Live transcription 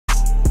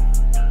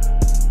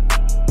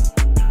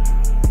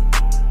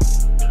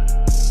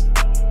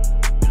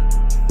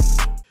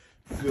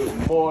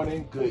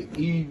morning, good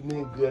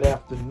evening, good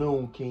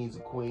afternoon, kings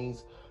and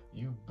queens.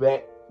 You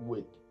back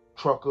with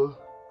Trucker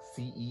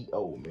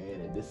CEO,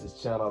 man, and this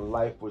is Channel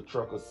Life with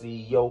Trucker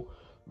CEO.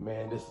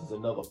 Man, this is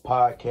another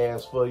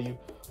podcast for you.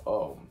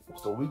 So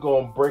we're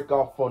going to break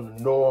off from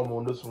the norm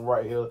on this one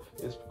right here.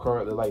 It's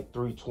currently like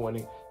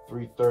 3:20,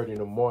 3:30 in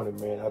the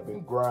morning, man. I've been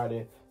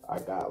grinding. I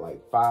got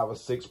like 5 or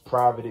 6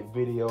 private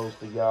videos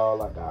for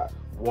y'all. I got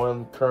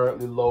one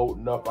currently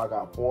loading up. I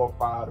got 4 or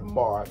 5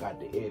 tomorrow I got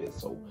to edit.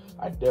 So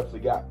I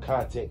definitely got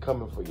content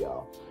coming for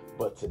y'all.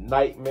 But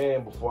tonight,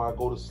 man, before I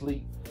go to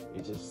sleep,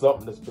 it's just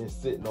something that's been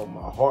sitting on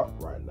my heart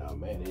right now,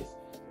 man.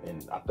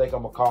 And I think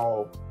I'm going to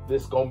call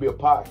this going to be a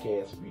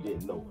podcast if you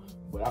didn't know.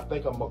 But I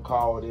think I'm going to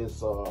call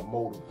this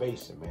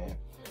motivation, man.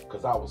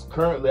 Because I was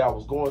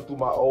going through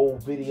my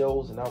old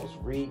videos and I was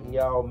reading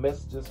y'all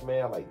messages,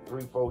 man, like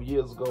 3-4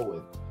 years ago.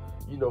 And,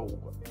 you know,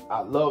 I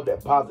love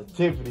that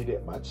positivity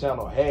that my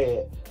channel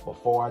had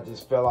before I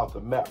just fell off the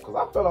map. Because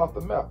I fell off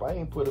the map. I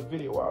ain't put a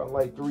video out in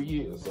like 3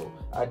 years. So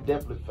I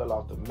definitely fell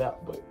off the map.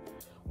 But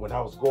when I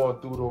was going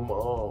through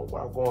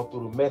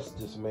them,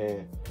 messages,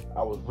 man,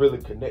 I was really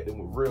connecting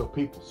with real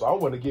people. So I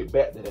want to get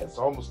back to that.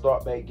 So I'm going to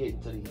start back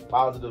getting to these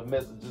positive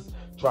messages,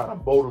 trying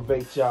to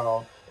motivate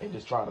y'all and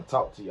just trying to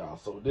talk to y'all.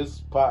 So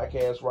this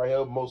podcast right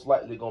here most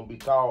likely going to be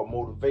called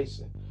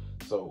Motivation.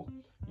 So,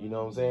 you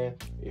know what I'm saying?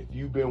 If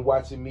you've been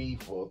watching me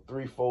for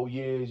 3-4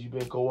 years, you've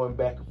been going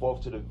back and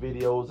forth to the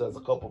videos, as a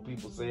couple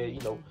people said,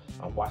 you know,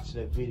 I'm watching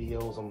the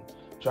videos, I'm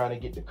trying to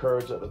get the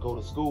courage up to go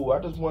to school. I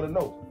just want to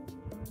know,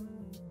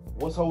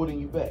 what's holding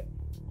you back?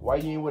 Why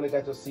you ain't went and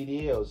got your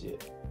CDLs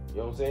yet? You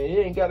know what I'm saying? It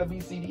ain't got to be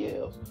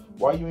CDLs.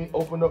 Why you ain't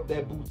open up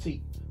that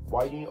boutique?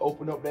 Why you ain't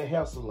open up that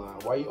hair salon?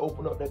 Why you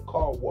open up that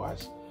car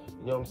wash?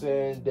 You know what I'm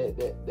saying?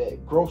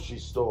 That grocery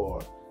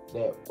store,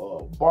 that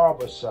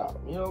barber shop.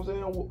 You know what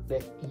I'm saying?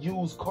 That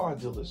used car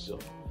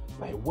dealership.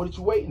 Like, what are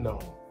you waiting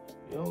on?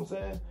 You know what I'm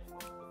saying?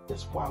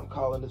 That's why I'm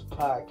calling this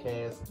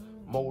podcast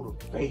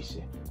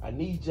Motivation. I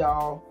need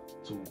y'all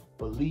to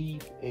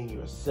believe in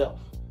yourself.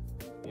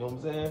 You know what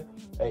I'm saying?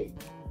 Hey,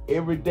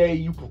 every day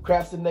you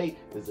procrastinate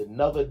is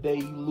another day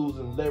you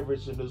losing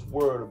leverage in this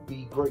world to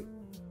be great.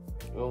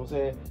 You know what I'm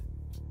saying?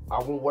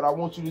 What I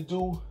want you to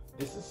do,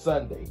 this is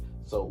Sunday.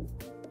 So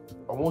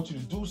I want you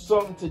to do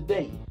something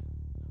today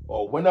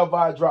or whenever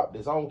I drop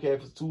this. I don't care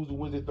if it's Tuesday,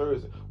 Wednesday,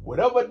 Thursday.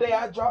 Whatever day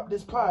I drop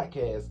this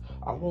podcast,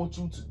 I want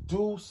you to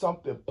do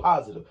something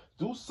positive.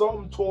 Do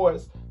something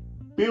towards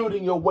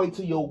building your way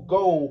to your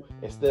goal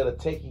instead of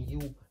taking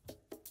you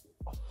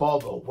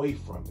further away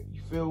from it.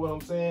 You feel what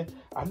I'm saying?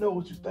 I know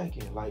what you're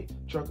thinking. Like,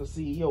 Trucker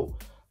CEO,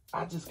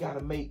 I just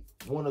gotta make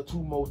 1 or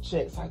 2 more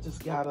checks. I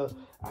just gotta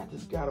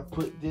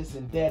put this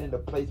and that into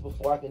place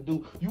before I can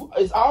do.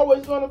 It's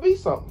always gonna be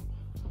something.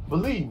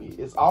 Believe me,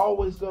 it's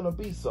always gonna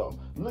be something.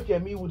 Look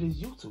at me with this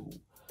YouTube.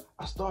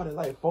 I started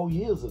like 4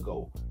 years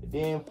ago. And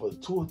then for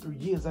 2 or 3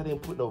 years, I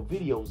didn't put no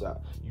videos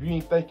out. You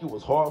didn't think it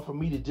was hard for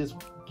me to just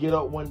get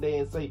up one day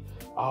and say,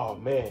 oh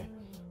man,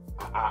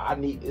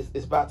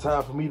 it's about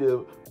time for me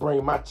to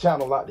bring my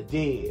channel out the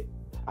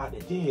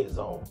dead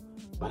zone.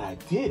 But I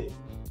did it.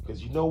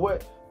 Because you know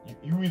what?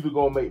 You either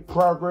gonna make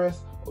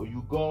progress or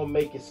you gonna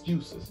make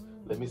excuses.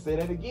 Let me say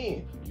that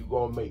again. You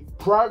gonna make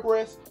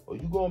progress or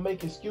you gonna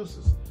make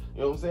excuses.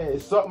 You know what I'm saying?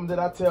 It's something that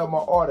I tell my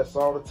artists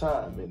all the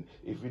time. And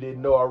if you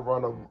didn't know, I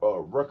run a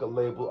record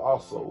label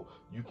also.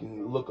 You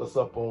can look us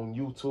up on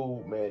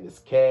YouTube, man. It's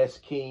Cash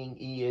King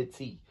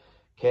ENT.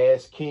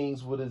 Cash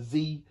Kings with a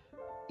Z.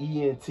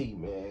 ENT,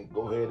 man.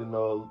 Go ahead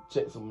and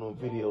check some of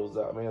them videos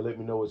out, man. Let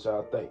me know what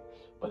y'all think.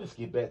 But let's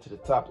get back to the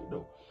topic,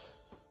 though.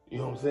 You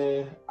know what I'm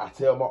saying? I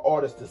tell my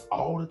artists this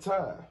all the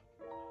time.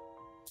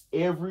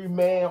 Every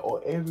man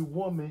or every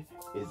woman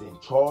is in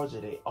charge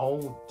of their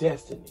own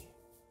destiny.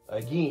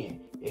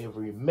 Again,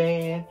 every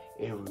man,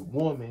 every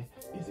woman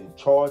is in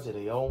charge of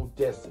their own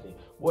destiny.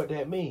 What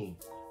that mean?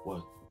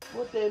 Well,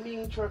 what that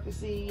mean, Trucker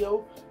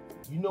CEO?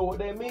 You know what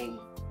that mean?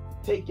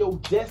 Take your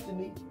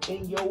destiny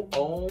in your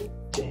own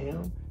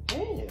damn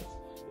hands.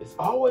 It's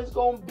always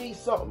gonna be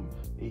something.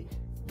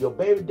 Your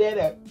baby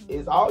daddy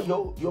is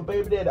your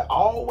baby daddy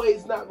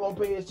always not gonna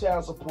pay his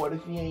child support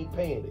if he ain't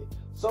paying it.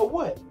 So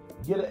what?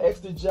 Get an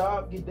extra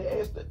job, get the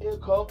extra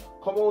income,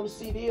 come on to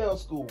CDL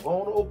school,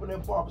 go on to open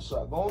that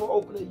barbershop, go on to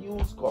open that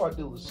used car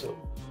dealership.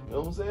 You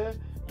know what I'm saying?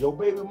 Your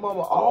baby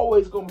mama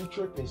always gonna be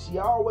tripping. She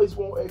always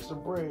want extra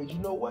bread. You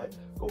know what?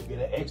 Go get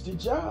an extra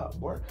job,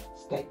 boy.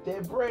 Stack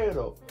that bread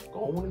up.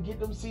 Go on and get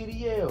them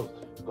CDLs.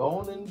 Go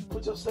on and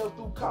put yourself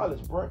through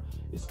college, bro.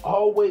 It's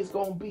always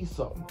gonna be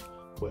something.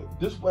 But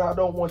this is what I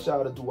don't want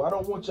y'all to do. I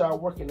don't want y'all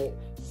working at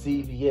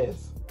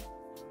CVS,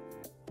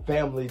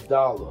 Family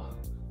Dollar,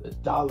 the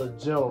Dollar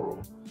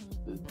General,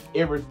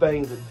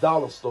 everything's the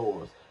dollar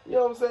stores. You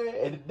know what I'm saying?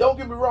 And don't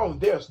get me wrong,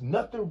 there's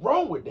nothing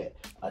wrong with that.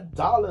 A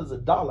dollar is a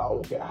dollar. I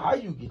don't care how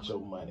you get your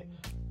money.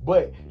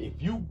 But if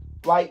you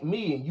like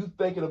me and you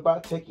thinking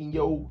about taking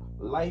your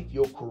life,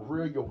 your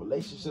career, your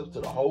relationships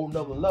to the whole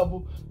nother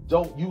level,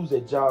 don't use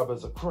that job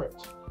as a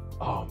crutch.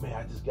 Oh man,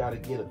 I just gotta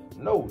get it.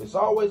 No, it's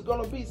always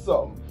gonna be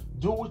something.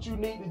 Do what you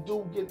need to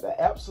do, get the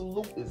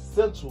absolute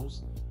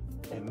essentials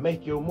and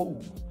make your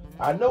move.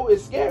 I know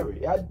it's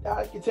scary. I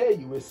can tell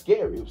you it's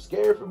scary. It was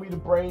scary for me to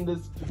bring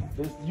this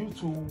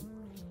YouTube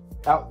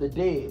out the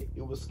dead.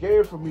 It was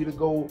scary for me to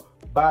go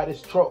buy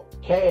this truck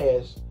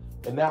cash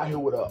and out here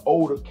with an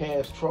older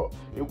cash truck.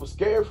 It was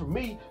scary for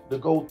me to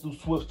go through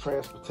Swift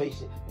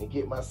Transportation and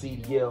get my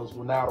CDLs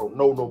when I don't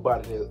know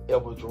nobody that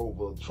ever drove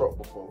a truck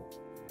before.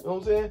 You know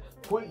what I'm saying?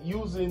 Quit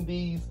using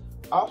these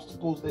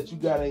obstacles that you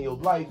got in your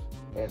life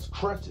as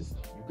crutches.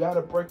 You got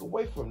to break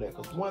away from that,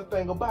 because one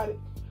thing about it,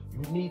 you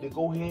need to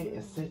go ahead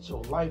and set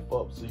your life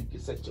up so you can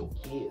set your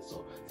kids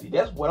up. See,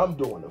 that's what I'm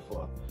doing it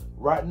for.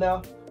 Right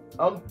now,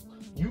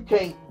 you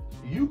can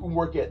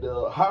work at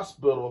the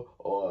hospital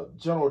or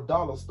General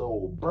Dollar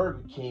Store or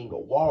Burger King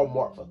or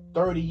Walmart for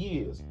 30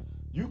 years.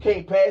 You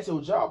can't pass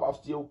your job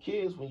off to your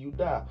kids when you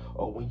die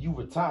or when you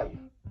retire.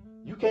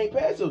 You can't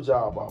pass your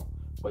job off.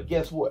 But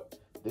guess what?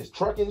 This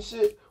trucking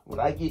shit, when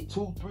I get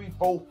 2, 3,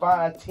 4,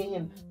 5,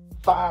 10,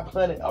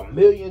 500, a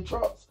million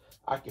trucks,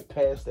 I can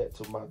pass that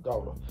to my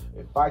daughter.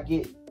 If I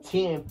get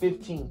 10,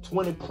 15,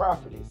 20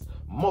 properties,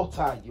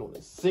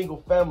 multi-units,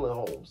 single family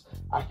homes,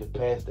 I can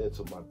pass that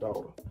to my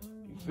daughter.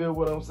 You feel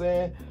what I'm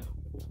saying?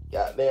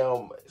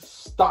 Goddamn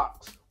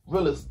stocks,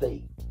 real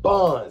estate,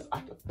 bonds,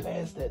 I can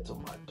pass that to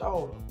my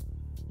daughter.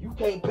 You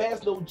can't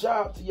pass no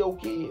job to your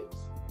kids.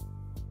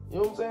 You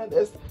know what I'm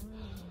saying?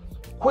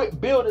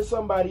 Quit building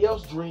somebody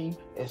else's dream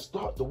and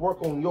start to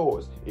work on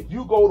yours. If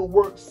you go to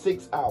work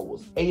 6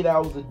 hours, 8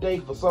 hours a day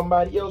for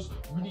somebody else,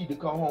 you need to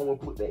come home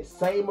and put that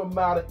same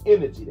amount of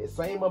energy, that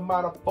same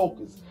amount of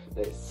focus,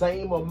 that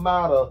same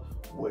amount of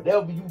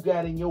whatever you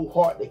got in your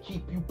heart that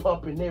keep you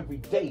pumping every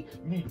day.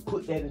 You need to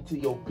put that into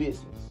your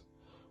business.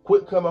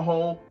 Quit coming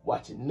home,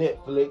 watching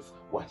Netflix,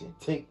 watching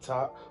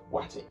TikTok,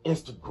 watching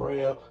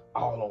Instagram,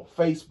 all on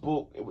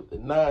Facebook with the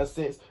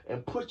nonsense,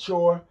 and put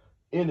your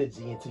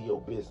energy into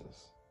your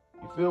business.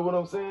 You feel what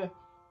I'm saying?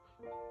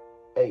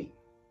 Hey,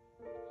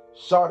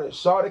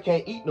 Shawty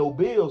can't eat no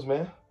bills,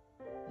 man.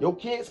 Your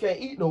kids can't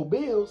eat no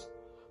bills,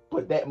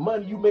 but that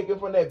money you making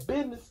from that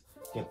business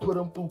can put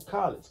them through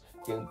college,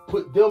 can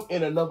put them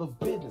in another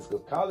business,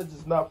 because college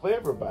is not for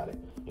everybody.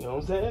 You know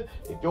what I'm saying?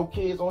 If your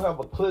kids don't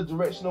have a clear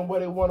direction on where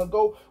they want to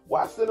go,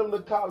 why send them to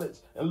college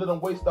and let them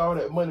waste all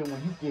that money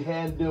when you can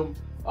hand them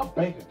a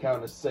bank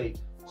account and say,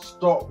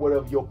 start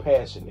whatever your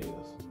passion is?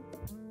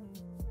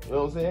 You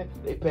know what I'm saying?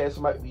 They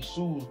passion might be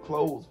shoes,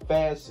 clothes,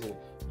 fashion,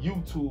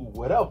 YouTube,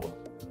 whatever.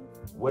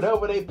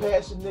 Whatever their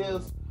passion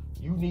is,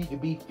 you need to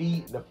be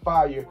feeding the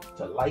fire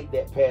to light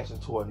that passion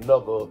to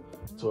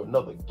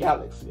another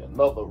galaxy,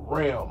 another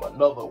realm,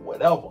 another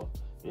whatever.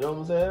 You know what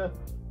I'm saying?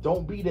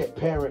 Don't be that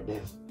parent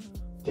that's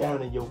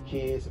downing your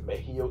kids and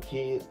making your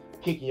kids,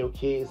 kicking your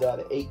kids out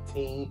at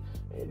 18,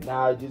 and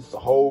now just a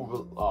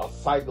whole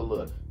cycle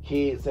of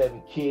kids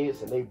having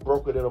kids and they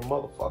broke it in a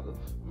motherfucker.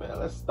 Man,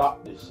 let's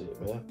stop this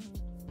shit, man.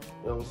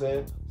 You know what I'm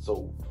saying?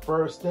 So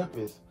first step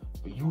is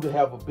for you to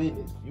have a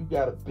business. If you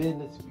got a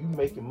business, if you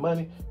making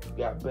money, you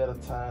got better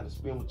time to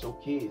spend with your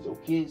kids. Your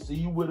kids see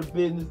you with a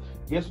business,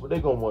 guess what they're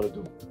going to want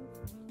to do?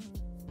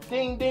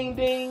 Ding, ding,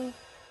 ding.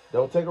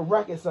 Don't take a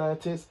rocket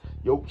scientist.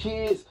 Your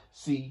kids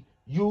see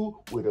you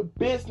with a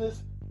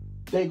business,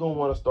 they going to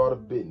want to start a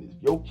business.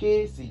 Your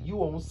kids see you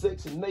on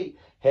Section 8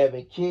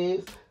 having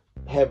kids,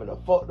 having a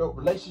fucked up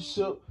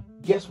relationship,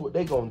 guess what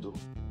they going to do?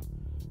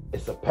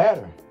 It's a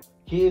pattern.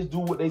 Kids do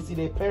what they see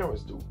their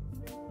parents do.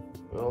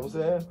 You know what I'm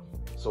saying?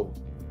 So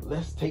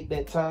let's take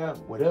that time,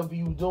 whatever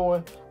you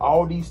doing,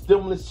 all these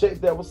stimulus checks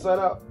that were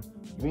sent out,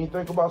 you ain't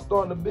think about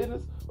starting a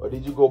business, or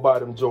did you go buy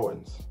them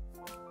Jordans?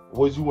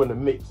 Was you in the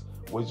mix?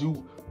 Was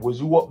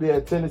you up there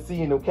in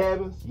Tennessee in them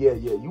cabins? Yeah,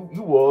 you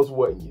was,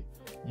 wasn't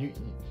you?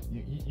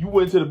 You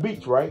went to the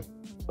beach, right?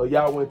 Or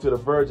y'all went to the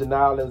Virgin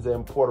Islands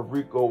and Puerto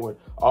Rico and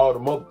all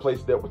them other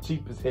places that were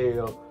cheap as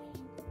hell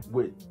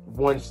with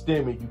one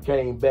stimmy, you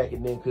came back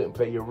and then couldn't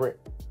pay your rent.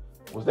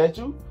 Was that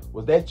you?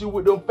 Was that you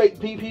with them fake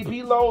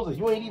PPP loans and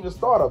you ain't even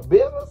start a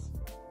business?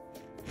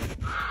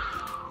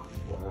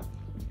 Well,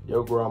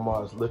 your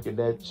grandma's looking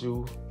at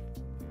you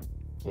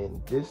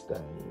in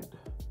disdain.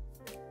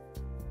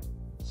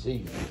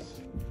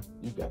 Jesus,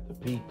 you got the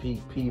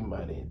PPP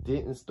money and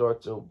didn't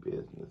start your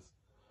business.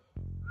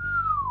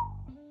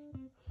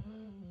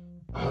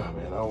 Oh,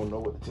 man, I don't know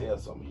what to tell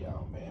some of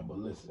y'all, man, but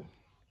listen.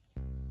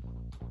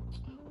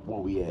 Where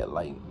we at,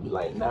 like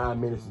 9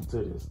 minutes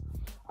into this,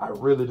 I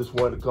really just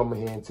wanted to come in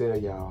here and tell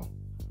y'all,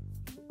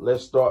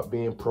 let's start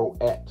being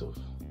proactive.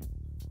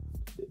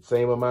 The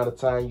same amount of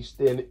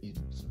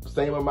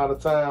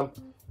time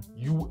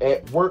you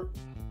at work,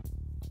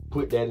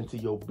 put that into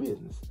your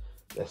business.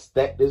 Let's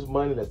stack this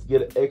money. Let's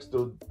get an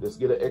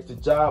extra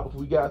job if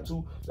we got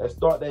to. Let's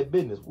start that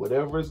business,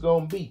 whatever it's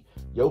gonna be.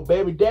 Your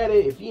baby daddy,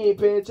 if he ain't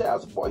paying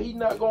child support, he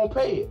not gonna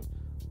pay it.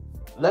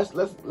 Let's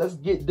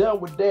get done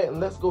with that and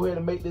let's go ahead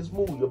and make this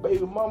move. Your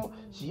baby mama,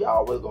 she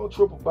always gonna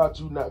trip about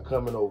you not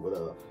coming over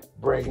to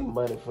bringing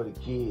money for the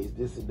kids,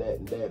 this and that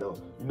and that. Or,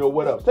 you know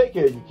what else? Take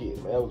care of your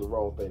kids, man. That was the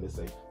wrong thing to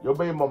say. Your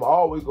baby mama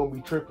always gonna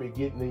be tripping,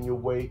 getting in your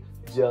way,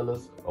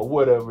 jealous, or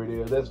whatever it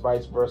is. That's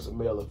vice versa,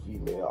 male or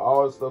female.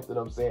 All the stuff that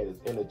I'm saying is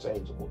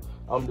interchangeable.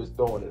 I'm just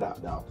throwing it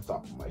out there off the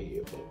top of my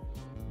head, man.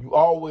 You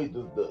always,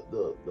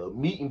 the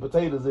meat and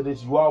potatoes of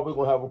this, you always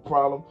gonna have a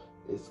problem.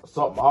 It's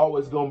something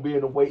always gonna be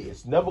in the way.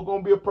 It's never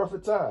gonna be a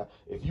perfect time.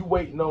 If you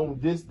waiting on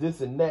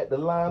this, and that to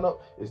line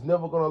up, it's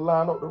never gonna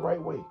line up the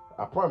right way.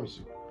 I promise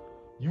you.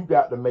 You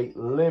got to make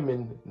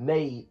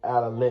lemonade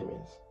out of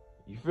lemons.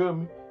 You feel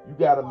me? You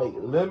got to make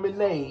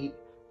lemonade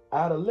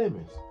out of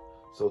lemons.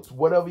 So it's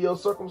whatever your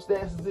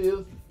circumstances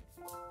is,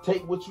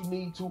 take what you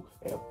need to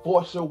and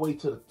force your way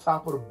to the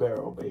top of the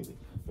barrel, baby.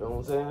 You know what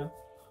I'm saying?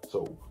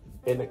 So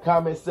in the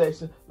comment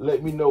section,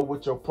 let me know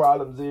what your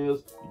problems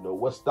is. You know,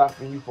 what's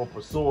stopping you from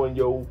pursuing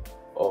your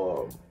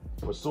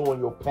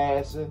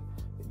passion,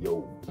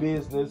 your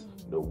business,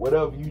 you know,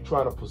 whatever you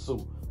trying to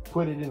pursue.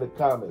 Put it in the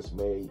comments,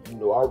 man. You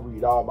know, I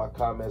read all my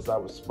comments. I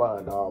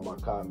respond to all my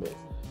comments.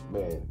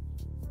 Man,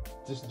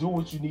 just do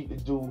what you need to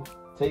do.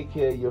 Take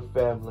care of your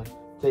family.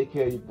 Take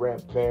care of your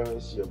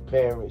grandparents, your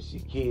parents,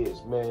 your kids,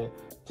 man.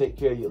 Take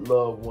care of your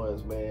loved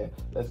ones, man.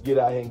 Let's get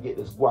out here and get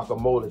this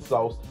guacamole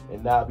sauce.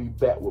 And I'll be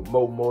back with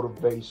more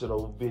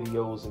motivational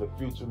videos in the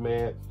future,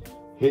 man.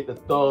 Hit the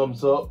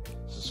thumbs up,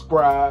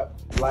 subscribe,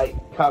 like,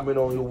 comment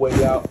on your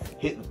way out.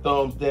 Hit the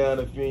thumbs down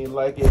if you ain't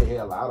like it.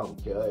 Hell, I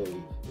don't care. Hey,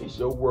 it's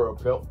your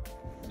world, pimp.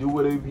 Do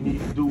whatever you need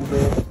to do,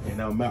 man.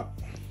 And I'm out.